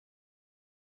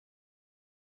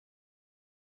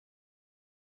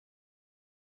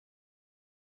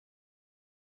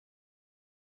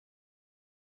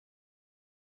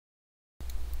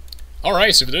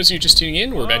Alright, so for those of you just tuning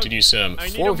in, we're about to do some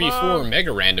 4v4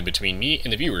 MegaRandom between me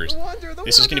and the viewers.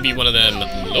 This is going to be one of them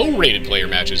low-rated player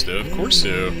matches, though, of course,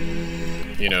 so,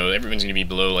 you know, everyone's going to be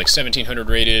below, like, 1700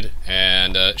 rated,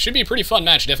 and should be a pretty fun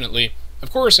match, definitely.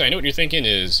 Of course, I know what you're thinking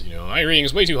is, you know, my rating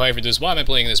is way too high for this, why am I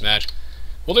playing this match?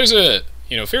 Well, there's a,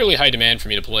 you know, fairly high demand for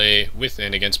me to play with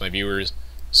and against my viewers,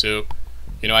 so,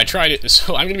 you know, I tried it,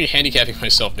 so I'm going to be handicapping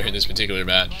myself during this particular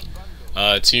match,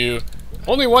 to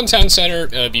only one town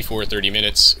center before 30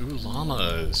 minutes. Ooh,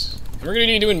 llamas. And we're going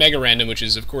to be doing MegaRandom, which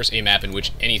is, of course, a map in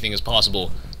which anything is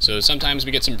possible. So sometimes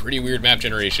we get some pretty weird map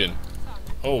generation.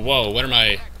 Oh, whoa, what are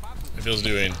my Vils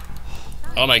doing?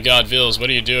 Oh my god, Vils, what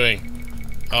are you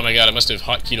doing? Oh my god, I must have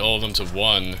hotkeyed all of them to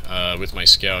 1 with my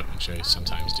scout, which I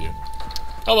sometimes do.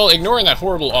 Oh well, ignoring that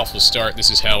horrible, awful start, this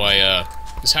is how I'm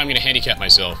going to handicap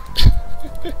myself.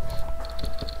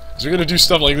 So we're going to do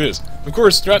stuff like this. Of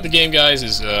course, throughout the game, guys,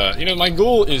 is, you know, my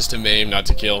goal is to maim, not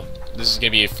to kill. This is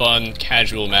going to be a fun,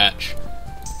 casual match.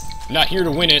 I'm not here to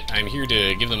win it, I'm here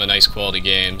to give them a nice quality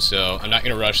game, so I'm not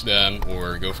going to rush them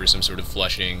or go for some sort of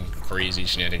flushing, crazy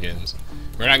shenanigans.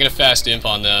 We're not going to fast imp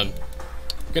on them.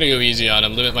 I'm going to go easy on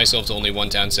them, limit myself to only one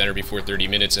town center before 30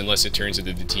 minutes, unless it turns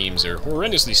into the teams are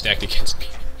horrendously stacked against me.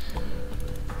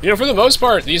 You know, for the most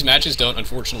part, these matches don't,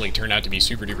 unfortunately, turn out to be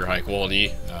super-duper high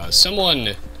quality. Someone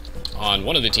on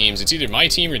one of the teams, it's either my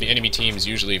team or the enemy team, is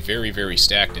usually very, very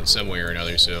stacked in some way or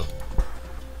another, so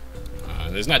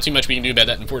there's not too much we can do about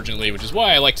that, unfortunately, which is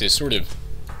why I like to sort of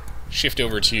shift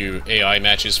over to AI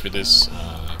matches for this,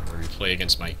 where we play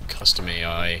against my custom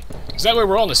AI. Because that way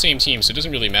we're all on the same team, so it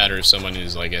doesn't really matter if someone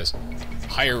is, I guess,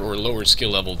 higher or lower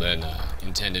skill level than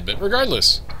intended. But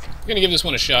regardless, I'm going to give this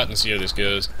one a shot and see how this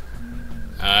goes.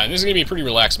 This is going to be a pretty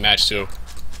relaxed match, so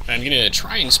I'm going to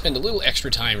try and spend a little extra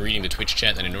time reading the Twitch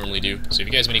chat than I normally do. So if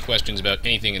you guys have any questions about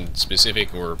anything in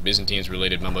specific or Byzantines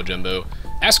related mumbo jumbo,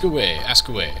 ask away,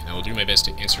 and I will do my best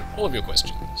to answer all of your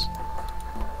questions.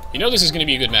 You know this is going to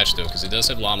be a good match though, because it does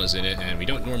have llamas in it, and we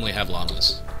don't normally have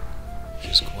llamas,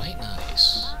 which is quite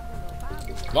nice.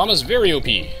 Llamas very OP.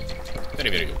 Very,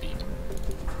 very OP.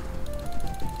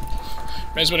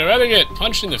 Friends, would I rather get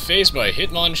punched in the face by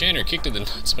Hitmonchan or kicked in the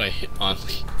nuts by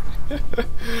Hitmonlee?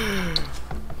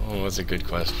 Oh, that's a good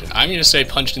question. I'm going to say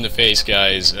punched in the face,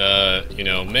 guys. You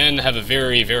know, men have a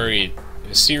very, very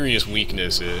serious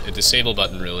weakness, a disable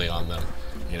button, really, on them.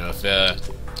 You know, if,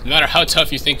 no matter how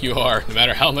tough you think you are, no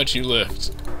matter how much you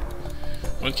lift,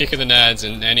 one kick of the nads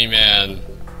and any man,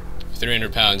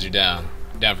 300 pounds, you're down.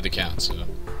 Down for the count, so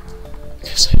I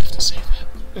guess I have to say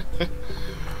that.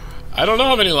 I don't know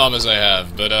how many llamas I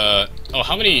have, but, oh,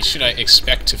 how many should I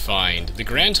expect to find? The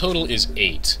grand total is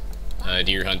 8,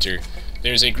 Deer Hunter.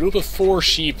 There's a group of 4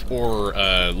 sheep or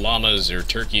llamas or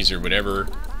turkeys or whatever.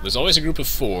 There's always a group of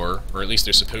 4, or at least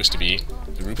there's supposed to be.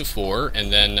 A group of 4,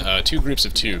 and then 2 groups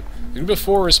of 2. The group of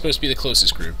 4 is supposed to be the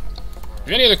closest group. If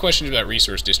you have any other questions about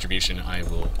resource distribution, I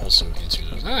will also answer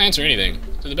those. I'll answer anything,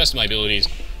 to the best of my abilities.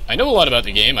 I know a lot about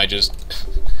the game, I just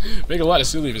make a lot of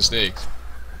silly mistakes.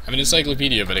 I'm an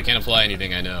encyclopedia, but I can't apply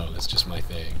anything I know. That's just my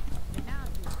thing.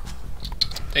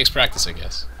 Takes practice, I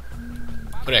guess.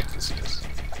 Practice, yes.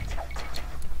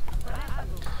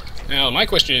 Now, my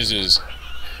question is,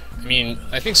 I mean,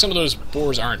 I think some of those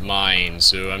boars aren't mine,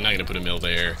 so I'm not going to put a mill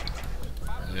there.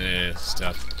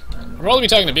 Stuff. I'll probably be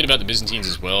talking a bit about the Byzantines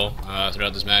as well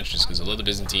throughout this match, just because I love the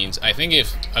Byzantines. I think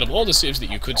if, out of all the civs that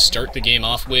you could start the game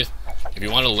off with, if you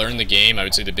want to learn the game, I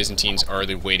would say the Byzantines are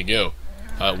the way to go.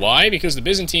 Why? Because the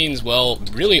Byzantines, well,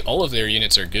 really all of their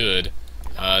units are good.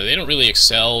 They don't really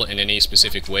excel in any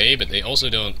specific way, but they also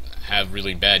don't have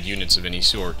really bad units of any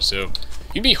sort, so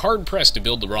you'd be hard-pressed to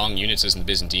build the wrong units as in the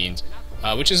Byzantines,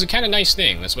 which is a kind of nice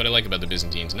thing. That's what I like about the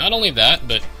Byzantines. Not only that,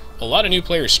 but a lot of new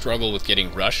players struggle with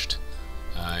getting rushed.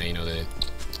 You know, they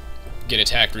get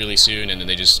attacked really soon and then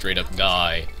they just straight up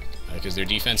die, because their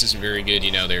defense isn't very good.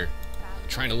 You know, they're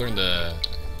trying to learn the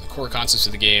core concepts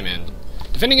of the game, and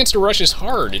defending against a rush is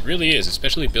hard. It really is,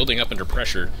 especially building up under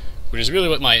pressure, which is really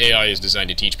what my AI is designed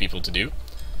to teach people to do.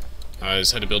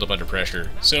 Is how to build up under pressure.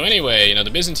 So anyway, you know,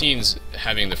 the Byzantines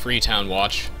having the free town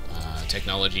watch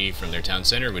technology from their town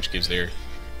center, which gives their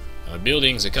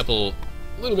buildings a little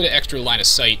bit of extra line of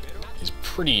sight, is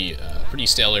pretty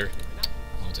stellar.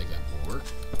 I'll take that forward.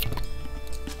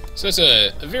 So that's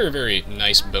a very, very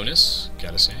nice bonus,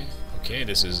 gotta say. Okay,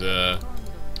 this is a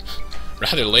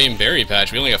rather lame berry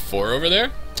patch. We only have 4 over there?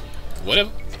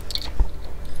 Whatever.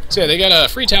 So yeah, they got a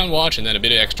free town watch and then a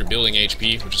bit of extra building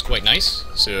HP, which is quite nice.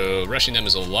 So rushing them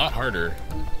is a lot harder.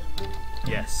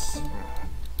 Yes.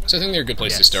 So I think they're a good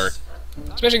place to start.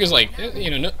 Especially because, like, you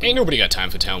know, ain't nobody got time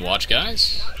for town watch,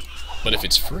 guys. But if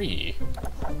it's free,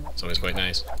 it's always quite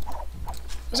nice.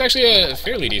 It's actually a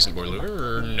fairly decent board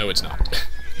lure, or no it's not.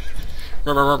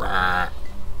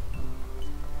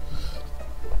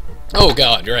 Oh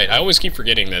god, you're right. I always keep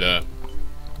forgetting that,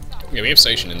 yeah, we have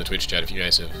Seishin in the Twitch chat if you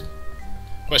guys have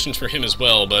questions for him as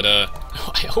well, but,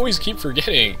 I always keep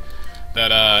forgetting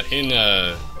that, in,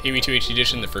 Aoe2 HD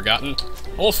Edition, The Forgotten,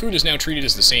 all food is now treated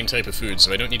as the same type of food,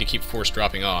 so I don't need to keep force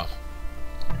dropping off.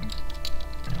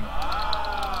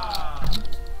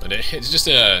 But it's just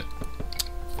a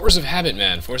force of habit,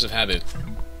 man. Force of habit.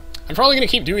 I'm probably going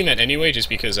to keep doing that anyway, just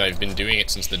because I've been doing it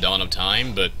since the dawn of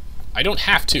time, but I don't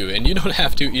have to, and you don't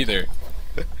have to either.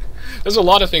 There's a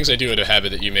lot of things I do out of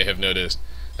habit that you may have noticed.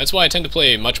 That's why I tend to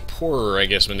play much poorer, I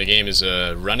guess, when the game is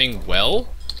running well,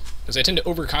 because I tend to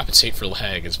overcompensate for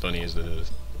lag, as funny as it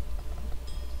is.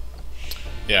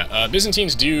 Yeah,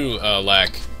 Byzantines do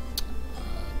lack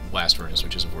blast furnace,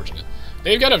 which is unfortunate.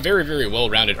 They've got a very, very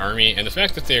well-rounded army, and the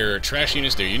fact that their trash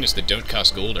units, their units that don't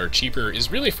cost gold, are cheaper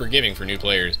is really forgiving for new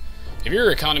players. If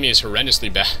your economy is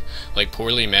horrendously bad, like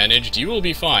poorly managed, you will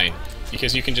be fine,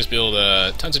 because you can just build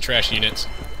tons of trash units,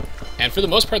 and for the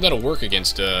most part that'll work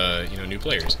against you know, new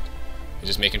players. You're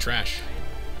just making trash.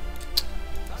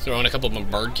 Throw in a couple of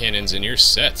bombard cannons and you're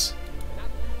set.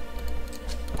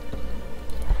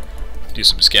 Do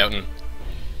some scouting.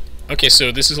 Okay,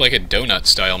 so this is like a donut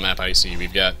style map I see.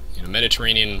 We've got, you know,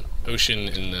 Mediterranean Ocean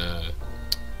in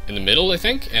the middle, I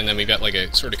think, and then we've got like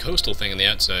a sort of coastal thing on the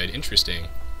outside. Interesting.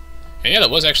 And yeah, that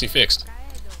was actually fixed.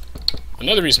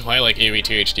 Another reason why I like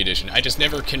Aoe2 HD Edition, I just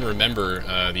never can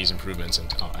remember these improvements,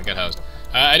 and oh, I got housed.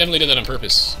 I definitely did that on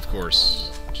purpose, of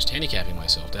course. Just handicapping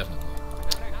myself, definitely.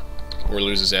 Or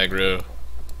loses aggro.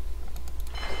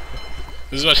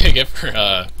 This is what I get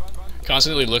for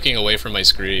constantly looking away from my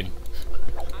screen.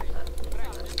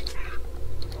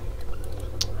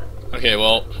 Okay,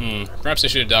 well, perhaps I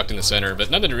should have docked in the center,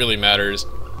 but none that it really matters.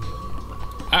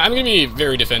 I'm gonna be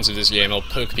very defensive this game. I'll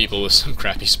poke people with some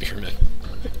crappy spearmen.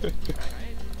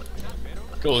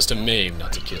 Goal is to maim,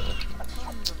 not to kill.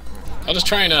 I'll just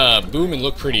try and boom and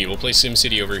look pretty. We'll play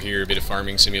SimCity over here, a bit of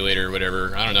farming simulator or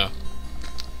whatever. I don't know.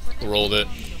 We'll roll with it.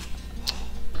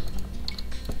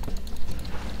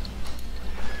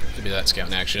 Could be that scout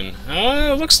in action.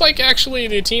 Looks like actually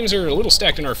the teams are a little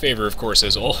stacked in our favor, of course,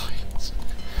 as always.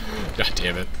 God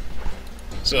damn it.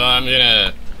 So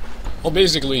I'll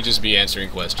basically just be answering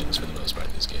questions for the most part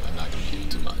of this game. I'm not going to be doing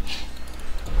too much.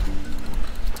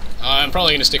 I'm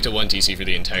probably going to stick to one TC for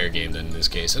the entire game then in this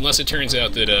case, unless it turns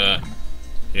out that,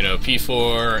 you know,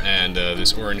 P4 and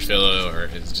this orange fellow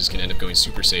is just going to end up going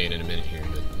Super Saiyan in a minute here,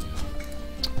 but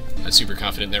not super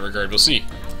confident in that regard. We'll see.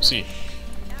 We'll see.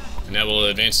 And now we'll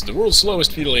advance to the world's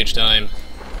slowest feudal age time.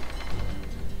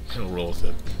 And we'll roll with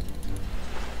it.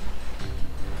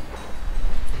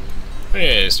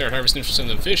 Okay, start harvesting for some of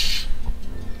them fish.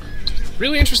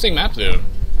 Really interesting map, though.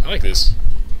 I like this.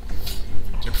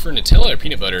 Do you prefer Nutella or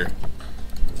peanut butter?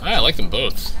 I like them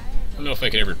both. I don't know if I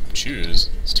could ever choose.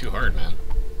 It's too hard, man.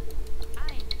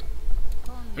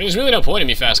 I mean, there's really no point in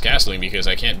me fast castling because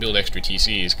I can't build extra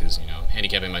TCs because, you know,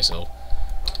 handicapping myself.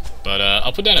 But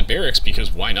I'll put down a barracks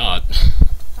because why not?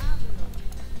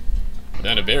 Put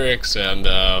down a barracks and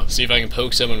see if I can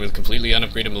poke someone with completely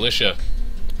unupgraded militia.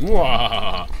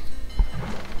 Mwah!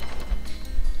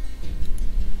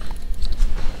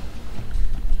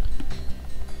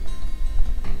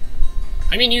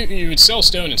 I mean, you would sell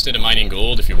stone instead of mining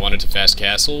gold if you wanted to fast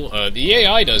castle. The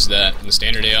AI does that, the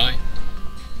standard AI.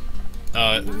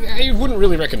 I wouldn't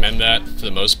really recommend that for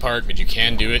the most part, but you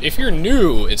can do it. If you're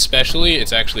new, especially,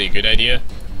 it's actually a good idea.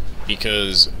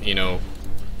 Because, you know,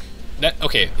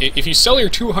 okay, if you sell your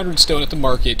 200 stone at the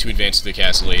market to advance to the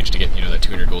castle age to get, you know, that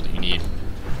 200 gold that you need,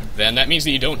 then that means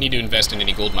that you don't need to invest in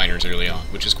any gold miners early on,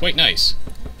 which is quite nice.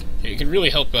 It can really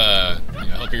help, you know,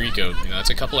 help your eco. You know, that's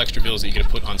a couple extra bills that you could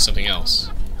have put on something else.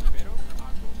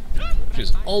 Which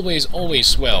is always, always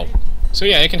swell. So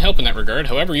yeah, it can help in that regard.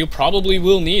 However, you probably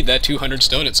will need that 200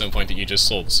 stone at some point that you just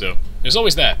sold, so there's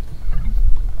always that.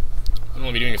 I don't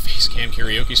want to be doing a face cam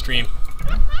karaoke stream.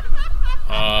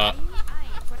 I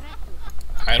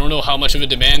don't know how much of a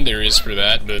demand there is for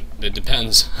that, but it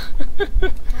depends.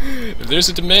 If there's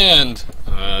a demand,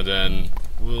 then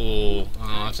I'll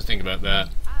have to think about that.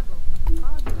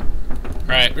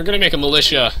 Alright, we're gonna make a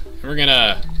militia. We're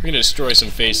gonna destroy some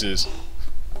faces.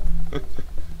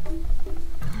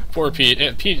 Poor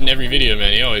Pete. Pete in every video,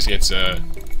 man, he always gets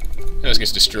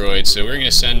destroyed. So we're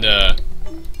gonna send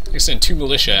 2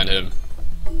 militia at him.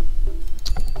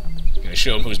 Gonna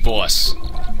show him who's boss.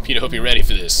 Pete, I hope you're ready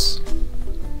for this.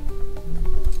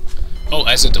 Oh,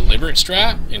 as a deliberate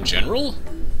strat in general,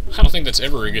 I don't think that's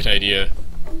ever a good idea.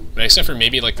 But except for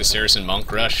maybe like the Saracen monk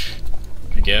rush,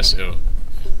 I guess. Oh.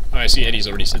 Oh, I see Eddie's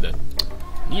already said that.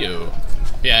 Yo.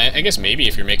 Yeah, I guess maybe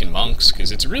if you're making monks,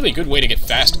 because it's a really good way to get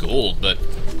fast gold, but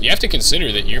you have to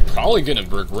consider that you're probably going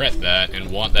to regret that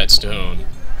and want that stone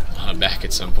back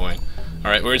at some point.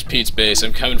 Alright, where's Pete's base?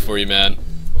 I'm coming for you, man.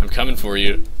 I'm coming for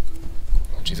you.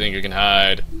 What you think you can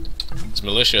hide? It's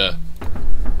militia.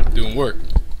 Doing work.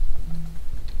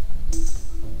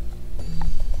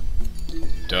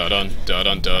 Da-dun,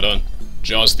 da-dun, da-dun.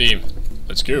 Jaws theme.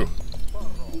 Let's go.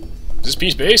 Is this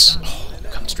Pete's base? Oh, I'm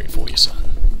coming straight for you, son.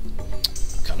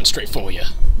 Coming straight for you.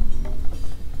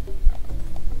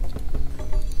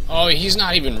 Oh, he's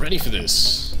not even ready for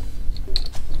this.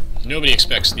 Nobody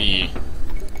expects the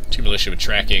 2 militia with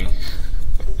tracking.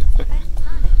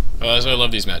 Oh, that's why I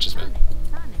love these matches, man.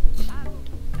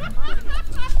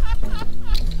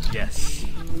 Yes.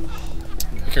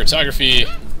 Cartography.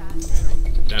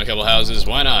 Down a couple houses.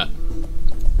 Why not?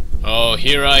 Oh,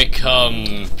 here I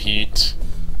come, Pete.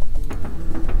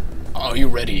 Are you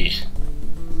ready?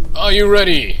 Are you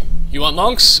ready? You want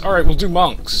monks? Alright, we'll do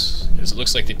monks. Because it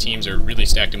looks like the teams are really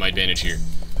stacked to my advantage here.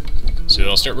 So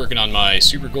I'll start working on my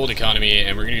super gold economy,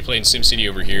 and we're going to be playing SimCity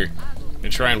over here. I'm going to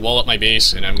try and wall up my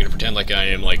base, and I'm going to pretend like I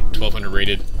am like 1200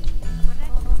 rated.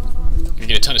 Going to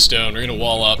get a ton of stone, we're going to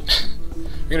wall up.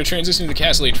 We're going to transition to the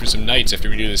castle age for some knights after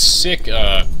we do this sick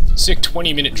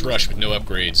 20-minute drush with no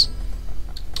upgrades.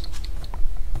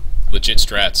 Legit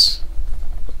strats.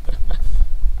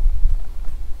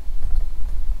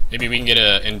 Maybe we can get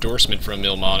an endorsement from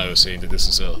Milmano saying that this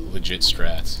is a legit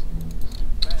strat.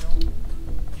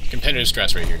 Competitive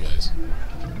strats right here, guys.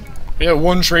 Yeah,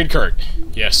 1 trade cart.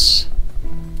 Yes.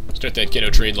 Start that ghetto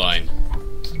trade line.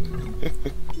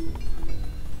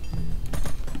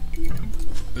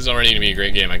 This is already going to be a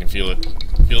great game. I can feel it.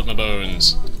 Feel it in my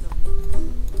bones.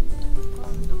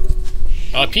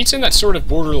 Pete's in that sort of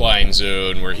borderline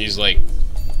zone where he's like,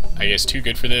 I guess, too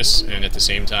good for this, and at the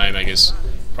same time, I guess,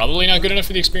 probably not good enough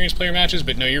for the experienced player matches,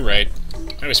 but no, you're right.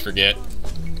 I always forget.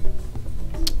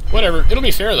 Whatever. It'll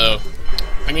be fair, though.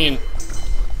 I mean,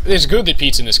 it's good that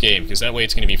Pete's in this game, because that way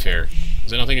it's going to be fair.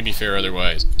 Because I don't think it'd be fair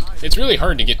otherwise. It's really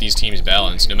hard to get these teams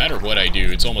balanced. No matter what I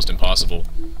do, it's almost impossible.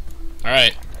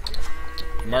 Alright.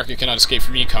 The market cannot escape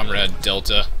from me, Comrade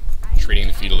Delta. Trading in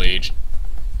the feudal age.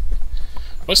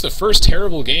 What's the first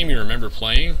terrible game you remember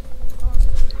playing?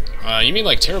 You mean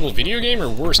like terrible video game or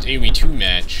worst Aoe2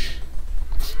 match?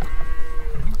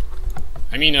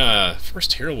 I mean,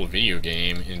 first terrible video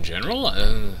game in general?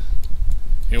 I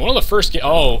mean, one of the first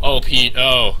oh, Pete,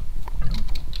 oh.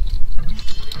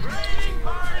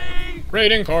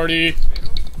 Raiding party!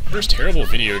 First terrible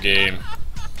video game.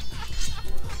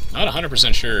 Not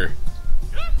 100% sure.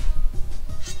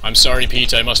 I'm sorry,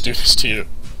 Pete, I must do this to you.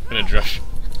 In a drush.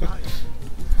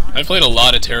 I've played a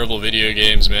lot of terrible video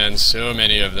games, man. So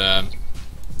many of them.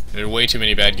 There are way too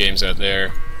many bad games out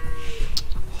there.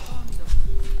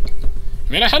 I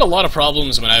mean, I had a lot of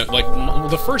problems when I, like,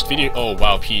 the first video... Oh,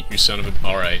 wow, Pete, you son of a...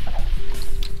 Alright.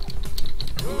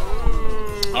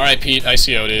 Alright, Pete, I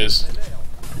see how it is.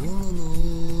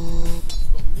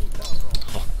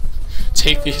 Oh.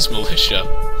 Take these, militia.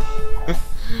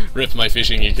 Rip my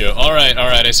fishing eco. Alright,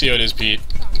 I see how it is, Pete.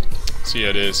 See how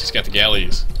it is. He's got the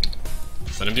galleys.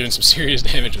 But I'm doing some serious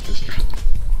damage with this drone.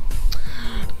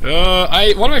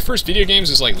 One of my first video games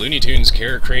was like Looney Tunes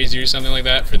Carrot Crazy or something like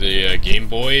that for the Game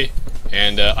Boy.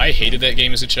 And I hated that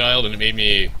game as a child, and it made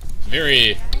me a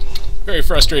very, very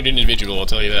frustrated individual, I'll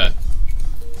tell you that.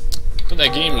 But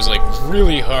that game was like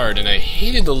really hard, and I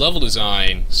hated the level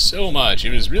design so much.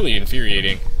 It was really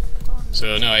infuriating.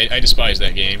 So no, I despise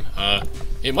that game.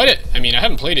 It might have, I mean, I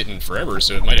haven't played it in forever,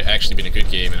 so it might have actually been a good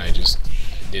game, and I just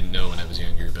didn't know when I was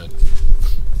younger, but...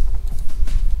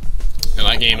 And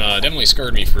that game definitely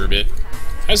scarred me for a bit.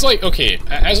 As like, okay,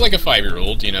 as like a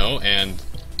 5-year-old, you know, and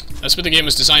that's what the game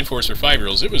was designed for, is for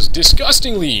 5-year-olds. It was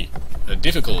disgustingly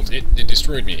difficult. It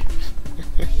destroyed me.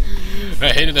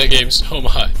 I hated that game so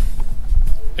much.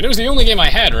 And it was the only game I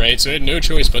had, right? So I had no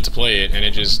choice but to play it, and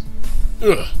it just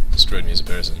destroyed me as a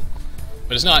person.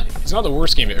 But it's not the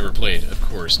worst game I've ever played, of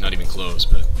course, not even close,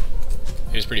 but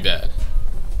it was pretty bad.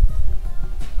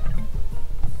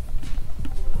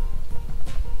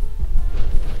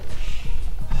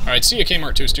 Alright, see ya,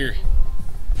 Kmart Toaster.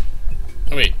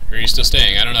 Oh wait, are you still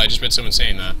staying? I don't know, I just read someone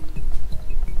saying that.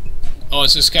 Oh,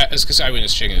 it's because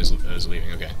Eyewitness Chicken is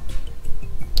leaving, okay.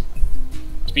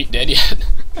 Is Pete dead yet?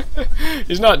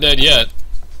 He's not dead yet.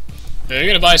 Yeah, we're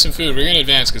gonna buy some food, we're gonna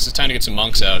advance because it's time to get some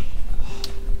monks out.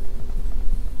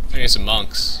 Time to get some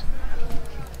monks.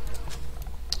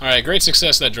 Alright, great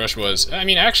success that drush was. I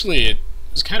mean, actually, it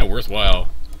was kind of worthwhile.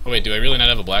 Oh wait, do I really not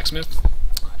have a blacksmith?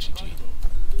 Oh, GG.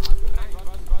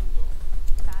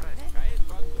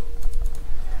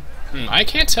 I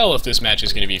can't tell if this match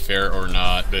is going to be fair or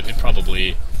not, but it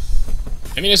probably...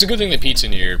 I mean, it's a good thing that Pete's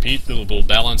in here. Pete will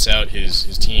balance out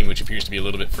his team, which appears to be a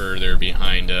little bit further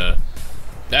behind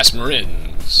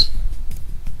Byzantines.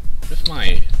 With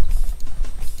my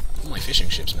fishing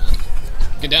ships, man.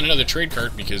 Get down another trade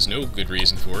cart because no good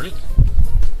reason for it.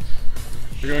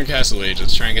 We're going Castle Age.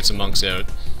 Let's try and get some monks out.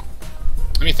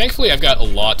 I mean, thankfully I've got a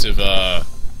lot of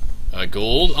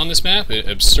gold on this map. An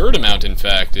absurd amount, in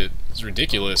fact. It's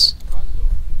ridiculous.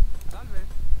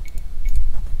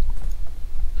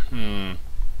 I'm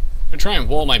gonna try and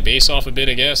wall my base off a bit,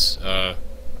 I guess. Try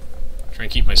and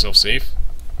keep myself safe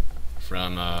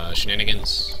from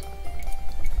shenanigans.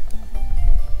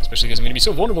 Especially because I'm gonna be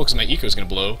so vulnerable because my eco is gonna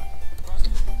blow.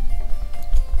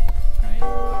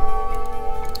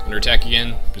 Under attack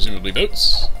again, presumably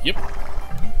boats. Yep.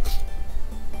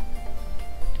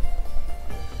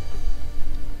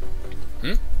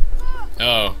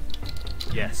 Oh.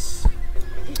 Yes.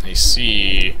 I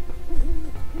see.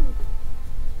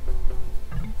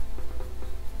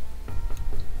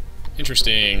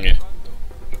 Interesting.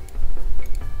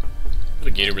 Put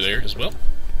a gate over there as well.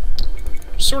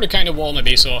 Just sort of kind of wall my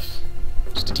base off.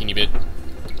 Just a teeny bit.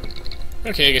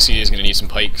 Okay, I guess he is going to need some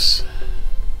pikes.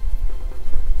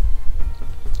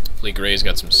 Hopefully Gray's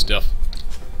got some stuff.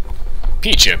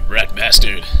 Peach, you rat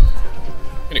bastard.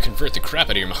 I'm going to convert the crap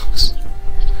out of your monks.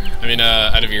 I mean,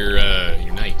 out of your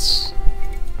knights.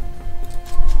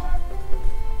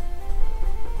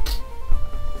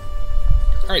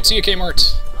 Alright, see you,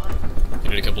 Kmart.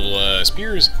 Hit a couple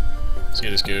spears. See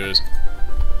how this goes.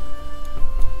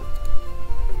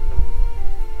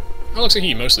 Well, looks like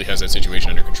he mostly has that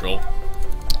situation under control.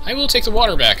 I will take the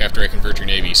water back after I convert your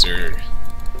navy, sir.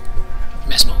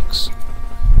 Mess monks.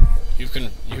 You've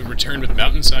returned with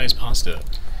mountain-sized pasta.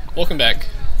 Welcome back.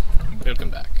 Welcome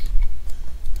back.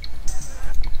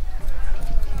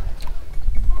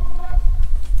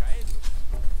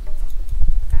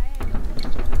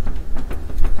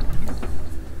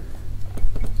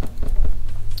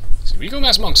 So we go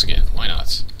mass monks again. Why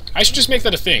not? I should just make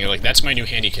that a thing. Like, that's my new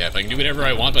handicap. I can do whatever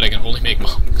I want, but I can only make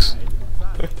monks.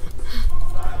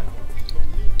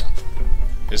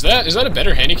 Is that a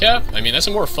better handicap? I mean, that's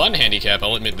a more fun handicap,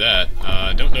 I'll admit that.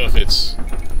 I don't know if it's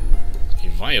a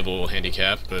viable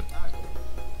handicap, but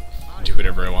I do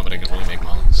whatever I want, but I can only make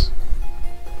monks.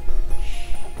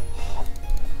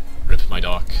 Rip my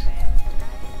dock.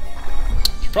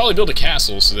 Should probably build a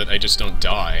castle so that I just don't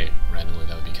die randomly.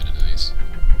 That would be kind of nice.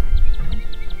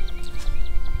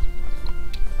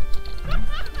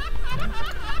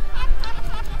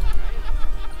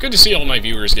 Good to see all my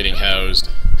viewers getting housed.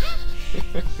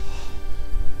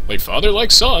 Like father,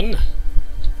 like son.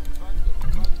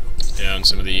 Down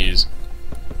some of these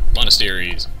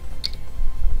monasteries.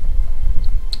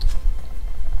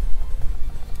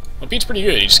 Well, Pete's pretty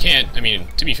good. He just can't. I mean,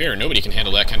 to be fair, nobody can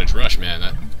handle that kind of drush, man.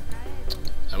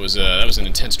 That was an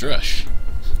intense drush.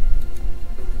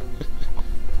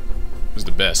 It was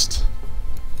the best.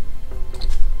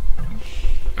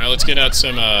 All right, let's get out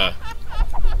some. Oh,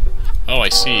 I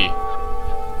see.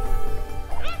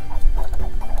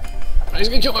 Oh, he's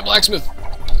gonna kill my blacksmith.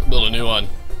 Build a new one.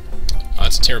 Oh,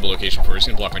 that's a terrible location for it. He's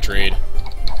gonna block my trade.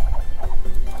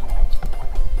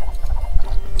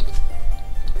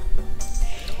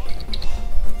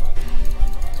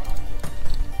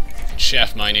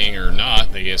 Shaft mining or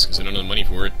not, I guess, because I don't have the money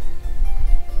for it.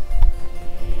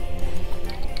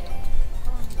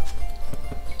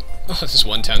 Oh, this is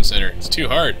one town center. It's too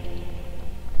hard.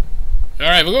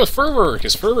 Alright, we'll go with Fervor,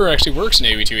 because Fervor actually works in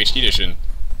Aoe2 HD Edition.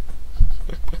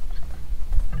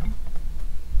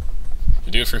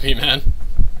 You do it for me, man.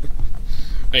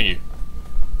 Thank you.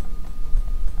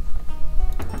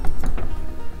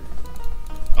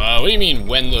 What do you mean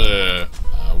when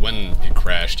it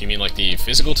crashed? Do you mean like the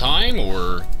physical time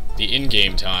or the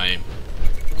in-game time?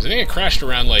 Because I think it crashed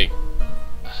around like,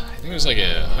 I think it was like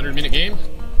a 100-minute game?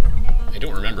 I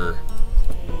don't remember.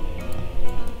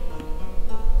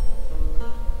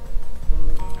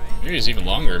 Maybe it was even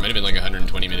longer. It might have been like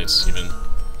 120 minutes, even.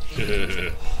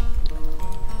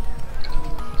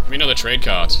 Let me know the trade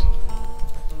cost.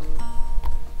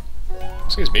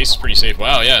 Looks like his base is pretty safe.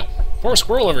 Wow, yeah. Poor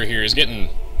squirrel over here is getting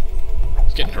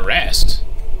harassed.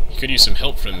 He could use some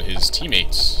help from his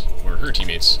teammates. Or her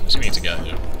teammates. I'm assuming it's a guy,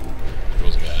 though.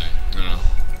 Girl's a guy. I don't know.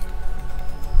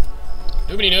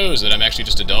 Nobody knows that I'm actually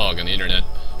just a dog on the internet.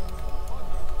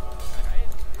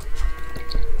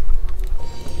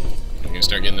 I'm gonna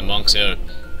start getting the monks out.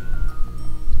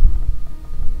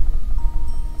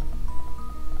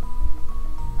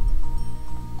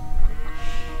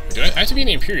 Do I have to be in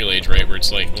the Imperial Age, right, where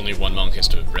it's like only one monk has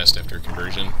to rest after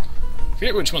conversion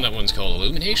forget which one that one's called.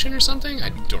 Illumination or something? I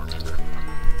don't remember.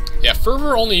 Yeah,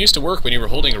 Fervor only used to work when you were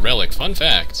holding a relic. Fun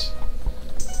fact.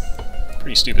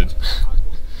 Pretty stupid.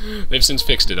 They've since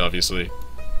fixed it, obviously.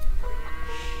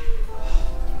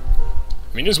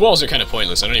 I mean, these walls are kind of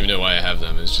pointless. I don't even know why I have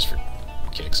them. It's just for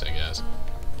kicks, I guess.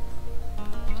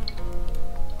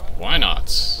 Why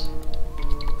not?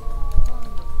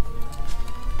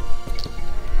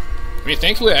 I mean,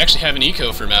 thankfully I actually have an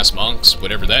eco for mass monks,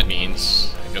 whatever that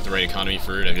means. I've got the right economy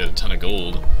for it, I've got a ton of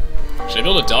gold. Should I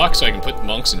build a dock so I can put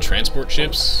monks in transport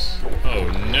ships? Oh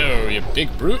no, you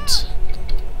big brute!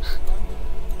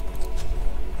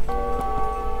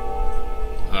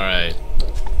 Alright.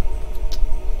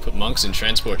 Put monks in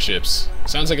transport ships.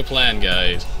 Sounds like a plan,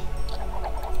 guys.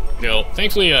 You know,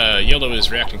 thankfully, Yellow is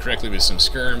reacting correctly with some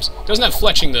skirms. Doesn't have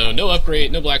fletching, though. No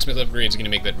upgrade, no blacksmith upgrade is going to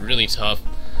make that really tough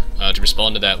to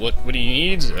respond to that. What he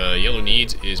needs, Yellow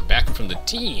needs, is backing from the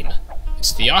team.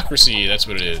 It's theocracy, that's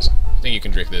what it is. I think you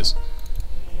can drink this.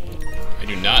 I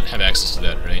do not have access to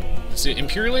that, right? It's the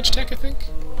Imperial Age tech, I think?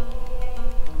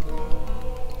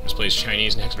 This plays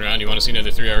Chinese next round. You want to see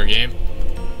another 3-hour game?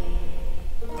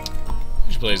 I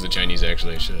should play as the Chinese,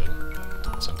 actually. I should.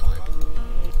 At some point.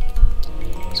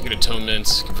 Let's get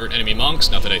atonements, convert enemy monks.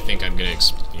 Not that I think I'm going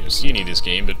to see any of this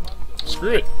game, but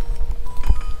screw it.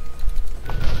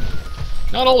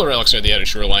 Not all the relics are at the outer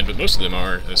shoreline, but most of them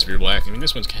are Severe Black. I mean,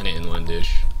 this one's kind of inlandish.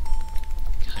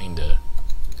 Kinda.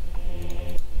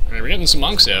 Alright, we're getting some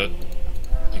monks out,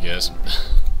 I guess.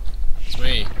 It's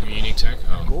my unique tech.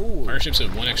 Oh, fire ships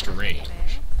have 1 extra range.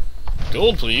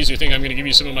 Gold, please. You think I'm going to give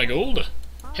you some of my gold?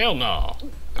 Hell no.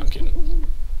 I'm kidding.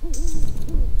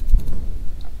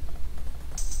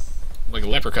 I'm like a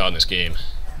leprechaun in this game.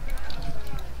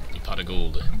 You pot of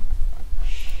gold.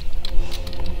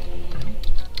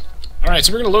 Alright,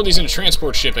 so we're gonna load these in a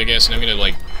transport ship, I guess, and I'm gonna,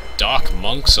 like, dock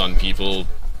monks on people.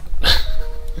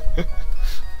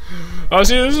 Oh,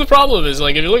 see, this is the problem, is,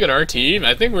 like, if you look at our team,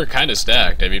 I think we're kinda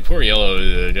stacked. I mean, poor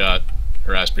Yellow got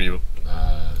harassed pretty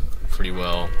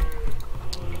well.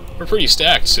 We're pretty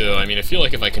stacked, so, I mean, I feel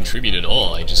like if I contribute at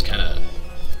all, I just kinda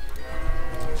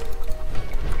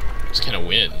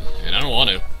win, and I don't want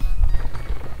to.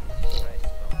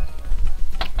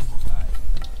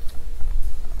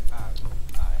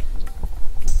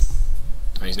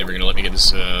 He's never gonna let me get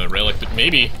this relic, but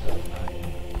maybe.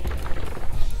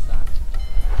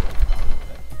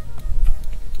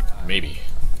 Maybe.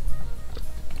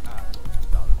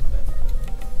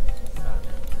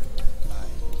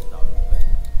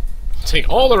 Take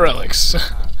all the relics!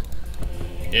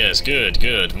 Yes, good,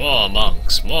 good. More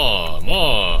monks, more.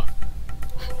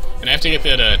 And I have to get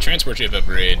that transport ship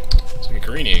upgrade. It's like a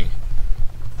careening.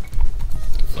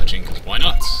 Fletching, because why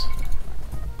not?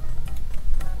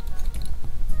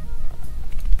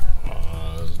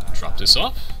 Drop this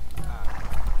off.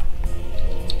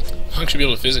 Monks should be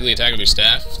able to physically attack with their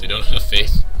staff if they don't have enough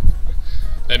faith.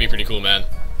 That'd be pretty cool, man.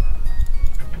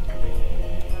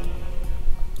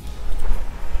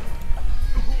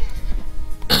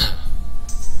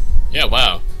 Yeah,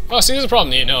 wow. Well, see, there's a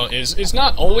problem, you know, it's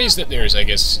not always that there's, I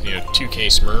guess,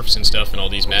 2K Smurfs and stuff in all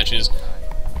these matches.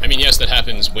 I mean, yes, that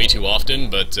happens way too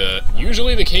often, but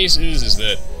usually the case is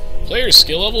that players'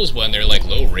 skill levels, when they're, like,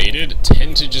 low-rated,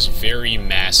 tend to just vary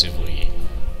massively.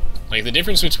 Like, the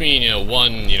difference between,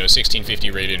 one,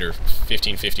 1650 rated or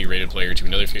 1550 rated player to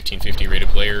another 1550 rated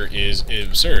player is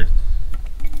absurd.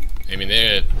 I mean,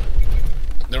 they're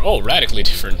all radically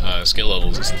different skill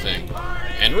levels, is the thing.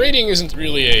 And rating isn't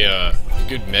really a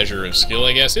good measure of skill,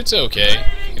 I guess. It's okay.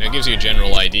 It gives you a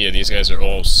general idea. These guys are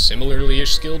all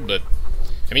similarly-ish skilled, but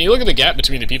I mean, you look at the gap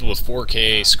between the people with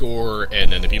 4K score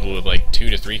and then the people with, like, 2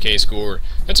 to 3K score.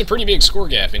 That's a pretty big score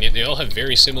gap, and yet they all have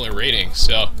very similar ratings,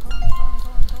 so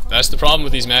that's the problem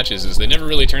with these matches, is they never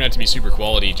really turn out to be super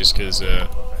quality just because, I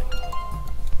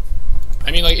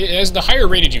mean, like, as the higher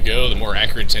rated you go, the more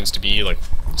accurate it tends to be, like,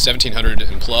 1700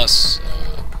 and plus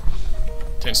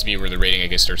tends to be where the rating, I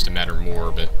guess, starts to matter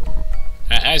more, but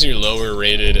as you're lower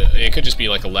rated, it could just be,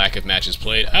 like, a lack of matches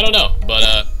played. I don't know,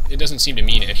 but it doesn't seem to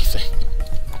mean anything.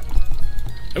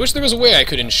 I wish there was a way I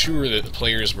could ensure that the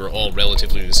players were all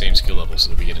relatively the same skill level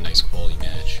so that we get a nice quality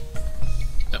match.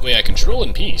 That way I control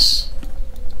in peace.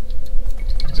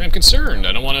 Because I'm concerned.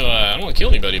 I don't want to kill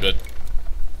anybody, but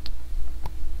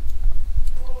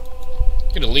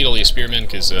I'm gonna lead all these spearmen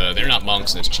because they're not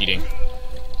monks and it's cheating.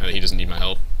 Now that he doesn't need my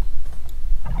help.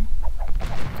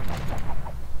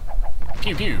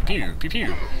 Pew pew pew pew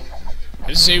pew.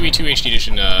 This is Aoe2 HD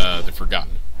edition, The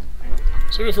Forgotten.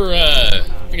 So if we're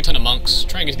make a ton of monks,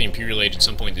 try and get to the Imperial Age at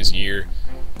some point this year.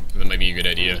 That might be a good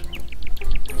idea.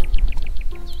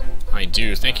 I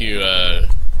do. Thank you,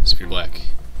 Severe Black.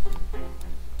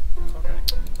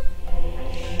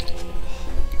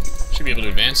 Should be able to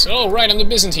advance. Oh, right, I'm the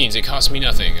Byzantines. It cost me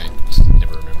nothing. I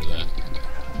never remember that.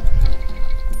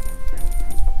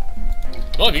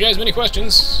 Well, if you guys have any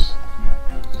questions,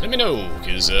 let me know,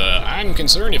 because I'm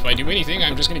concerned if I do anything,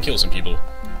 I'm just going to kill some people.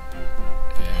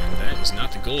 And that is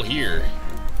not the goal here.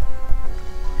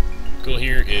 The goal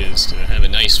here is to have a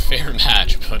nice, fair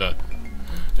match, but I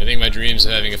think my dreams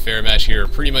of having a fair match here are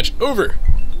pretty much over.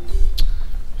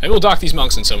 I will dock these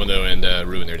monks in someone, though, and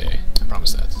ruin their day. I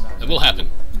promise that. That will happen.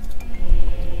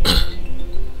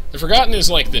 The Forgotten is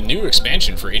like the new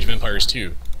expansion for Age of Empires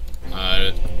 2.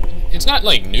 It's not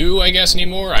like new, I guess,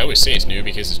 anymore. I always say it's new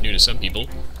because it's new to some people.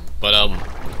 But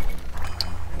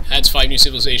adds 5 new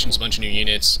civilizations, a bunch of new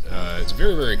units. It's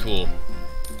very, very cool.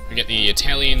 We get the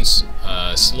Italians,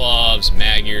 Slavs,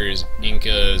 Magyars,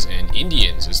 Incas, and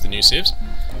Indians as the new civs.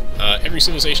 Every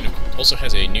civilization also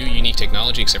has a new unique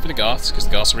technology, except for the Goths, because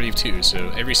the Goths already have 2.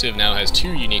 So every civ now has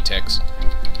 2 unique techs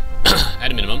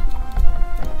at a minimum.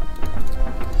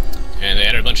 And they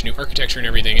added a bunch of new architecture and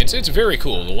everything. It's very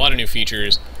cool. A lot of new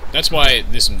features. That's why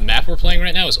this map we're playing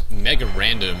right now is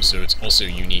MegaRandom, so it's also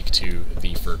unique to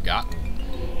the Forgotten.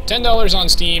 $10 on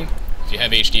Steam if you have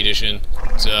HD edition.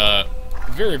 It's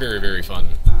very, very, very fun.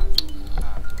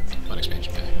 Fun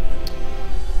expansion pack.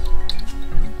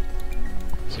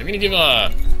 So I'm gonna give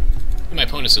my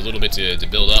opponents a little bit to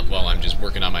build up while I'm just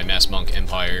working on my Mass Monk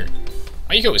Empire.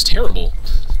 My eco is terrible.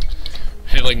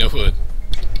 I have like no hood.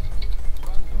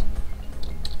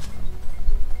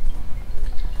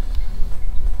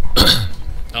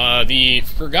 The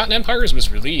Forgotten Empires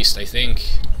was released, I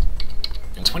think,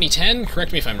 in 2010.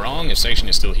 Correct me if I'm wrong. If Section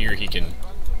is still here, he's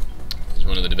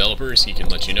one of the developers. He can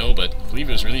let you know, but I believe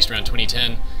it was released around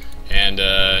 2010, and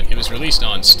it was released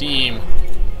on Steam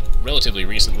relatively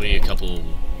recently, I think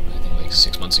like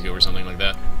 6 months ago or something like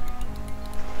that.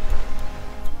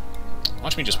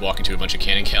 Watch me just walk into a bunch of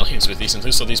cannon galleons with these and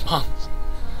lose all these bombs.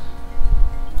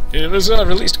 It was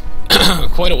released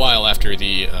quite a while after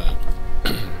the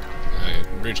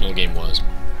original game was.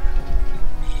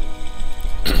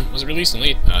 Was it released in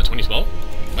late 2012?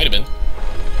 Might have been.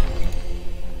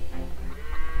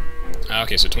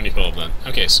 Okay, so 2012 then.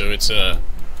 Okay, so it's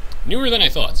newer than I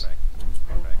thought.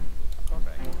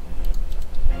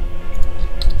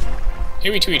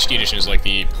 Aoe2 HD Edition is like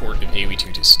the port of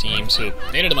Aoe2 to Steam, so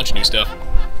they added a bunch of new stuff.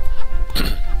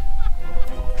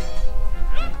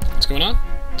 What's going on?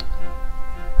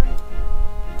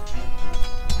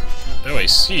 Oh, I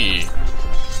see.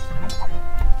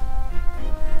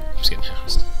 I'm just getting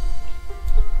housed.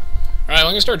 Alright, well, I'm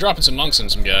gonna start dropping some monks on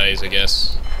some guys, I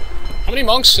guess. How many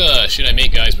monks should I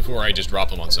make, guys, before I just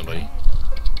drop them on somebody?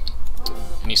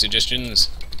 Any suggestions?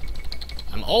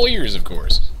 I'm all ears, of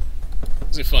course.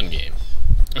 It's a fun game.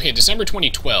 Okay, December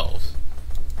 2012.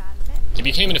 It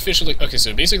became an official... Okay,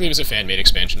 so basically it was a fan-made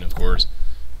expansion, of course.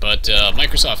 But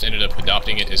Microsoft ended up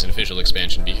adopting it as an official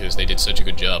expansion because they did such a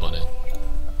good job on it.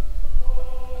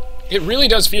 It really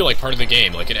does feel like part of the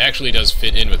game. Like, it actually does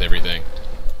fit in with everything.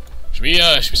 Should we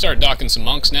start docking some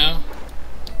monks now?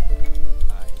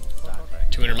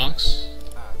 200 monks?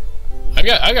 I've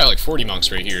got like 40 monks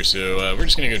right here, so we're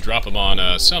just gonna go drop them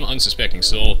on some unsuspecting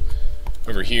soul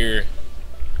over here.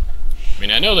 I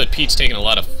mean, I know that Pete's taking a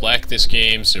lot of flack this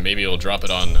game, so maybe he'll drop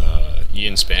it on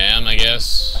Ian Spam, I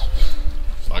guess.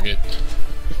 Fuck it.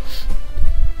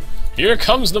 Here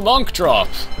comes the monk drop!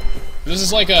 This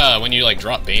is like when you like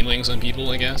drop banelings on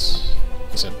people, I guess.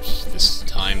 Except this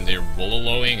time they're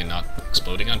wololoing and not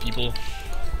exploding on people.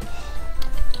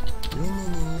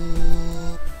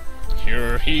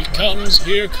 Here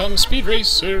comes Speed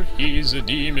Racer. He's a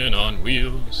demon on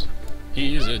wheels.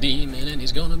 He's a demon and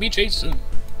he's gonna be chasing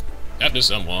after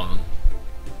someone.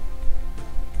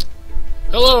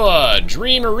 Hello,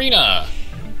 Dream Arena.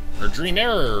 Or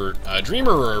Dreamer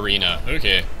Arena.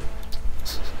 Okay.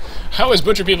 I always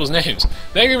butcher people's names.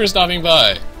 Thank you for stopping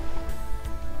by.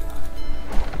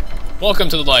 Welcome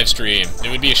to the live stream. It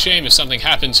would be a shame if something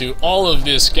happened to all of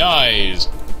this, guys.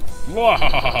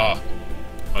 Mwahaha.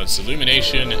 Oh, it's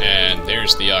Illumination, and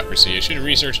there's Theocracy. I should have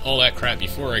researched all that crap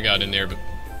before I got in there, but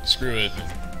screw it.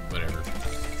 Whatever.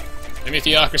 Give me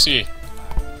Theocracy.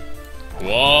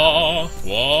 Wah,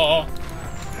 wah,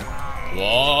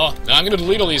 wah. Now I'm gonna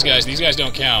delete all these guys. These guys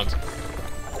don't count.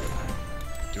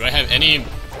 Do I have any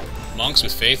monks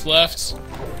with faith left?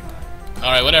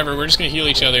 Alright, whatever. We're just gonna heal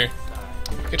each other.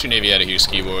 Get your navy out of here,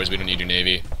 Ski Wars. We don't need your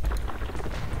navy.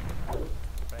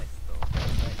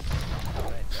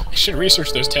 I should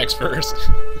research those texts first.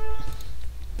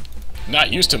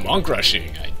 Not used to monk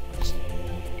rushing. I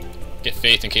get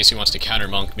faith in case he wants to counter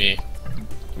monk me.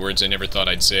 Words I never thought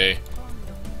I'd say.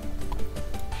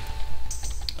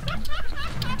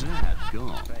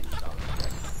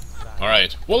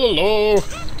 Alright. Whoa.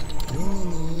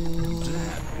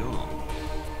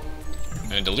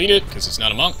 And delete it, because it's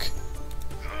not a monk.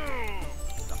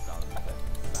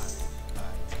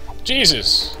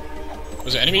 Jesus!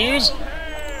 Was it enemy news?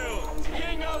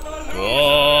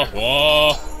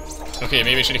 Whoa. Okay,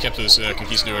 maybe I should have kept those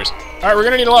conquistadors. Alright, we're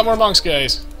gonna need a lot more monks,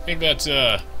 guys. I think that's,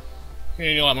 we're gonna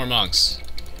need a lot more monks.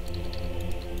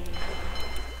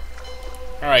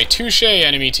 Alright, touche,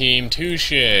 enemy team,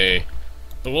 touche.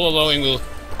 The Wololowing will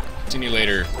continue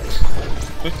later.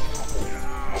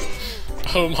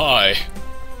 Oh my.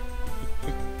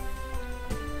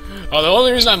 Oh, the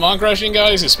only reason I'm monk rushing,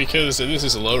 guys, is because this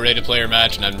is a low-rated player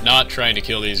match, and I'm not trying to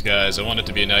kill these guys. I want it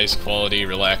to be a nice, quality,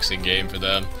 relaxing game for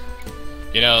them.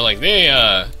 You know, like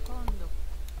they're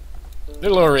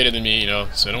lower rated than me, you know,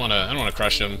 so I don't wanna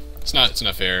crush them. It's not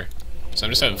fair. So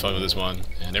I'm just having fun with this one,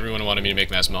 and everyone wanted me to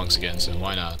make mass monks again, so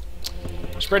why not?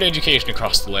 Spread education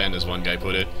across the land, as one guy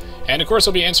put it. And of course,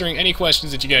 I'll be answering any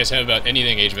questions that you guys have about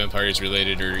anything Age of Empires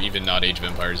related, or even not Age of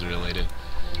Empires related.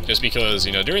 Just because,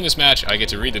 you know, during this match, I get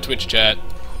to read the Twitch chat.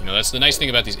 You know, that's the nice thing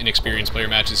about these inexperienced player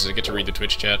matches, is I get to read the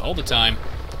Twitch chat all the time.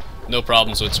 No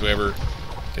problems whatsoever,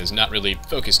 because not really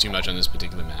focused too much on this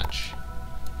particular match.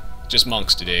 Just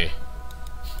monks today.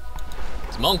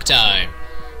 It's monk time!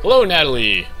 Hello,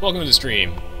 Natalie! Welcome to the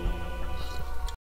stream.